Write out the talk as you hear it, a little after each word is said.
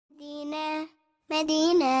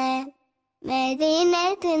Medina,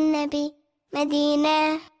 Medina to Nabi,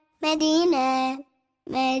 Medina, Medina,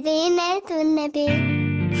 Medina to Nabi.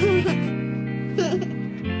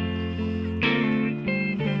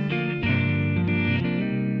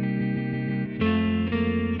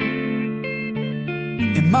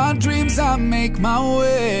 In my dreams I make my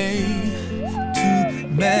way to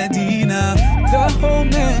Medina, the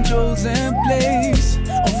home and chosen place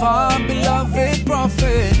of our beloved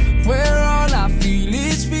prophet, where all I feel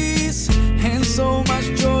is peace and so much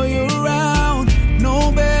joy around.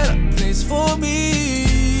 No better place for me.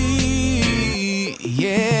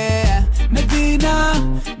 Yeah, Medina,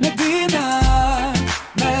 Medina,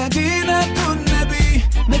 Medina to Nabi,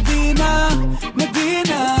 Medina,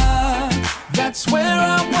 Medina. That's where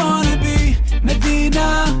I wanna be. Medina,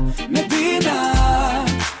 Medina,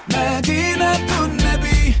 Medina to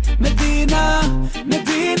Nabi, Medina,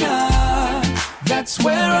 Medina. That's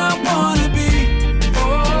where I wanna be. Oh,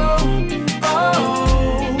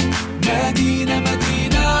 oh, Medina,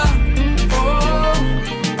 Medina. Oh,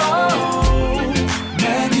 oh,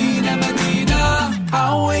 Medina, Medina. I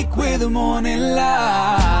wake with the morning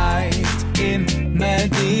light in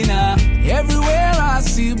Medina. Everywhere I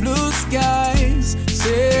see blue skies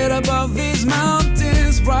set above these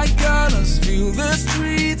mountains, bright colors fill the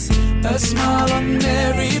streets, a smile on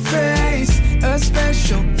every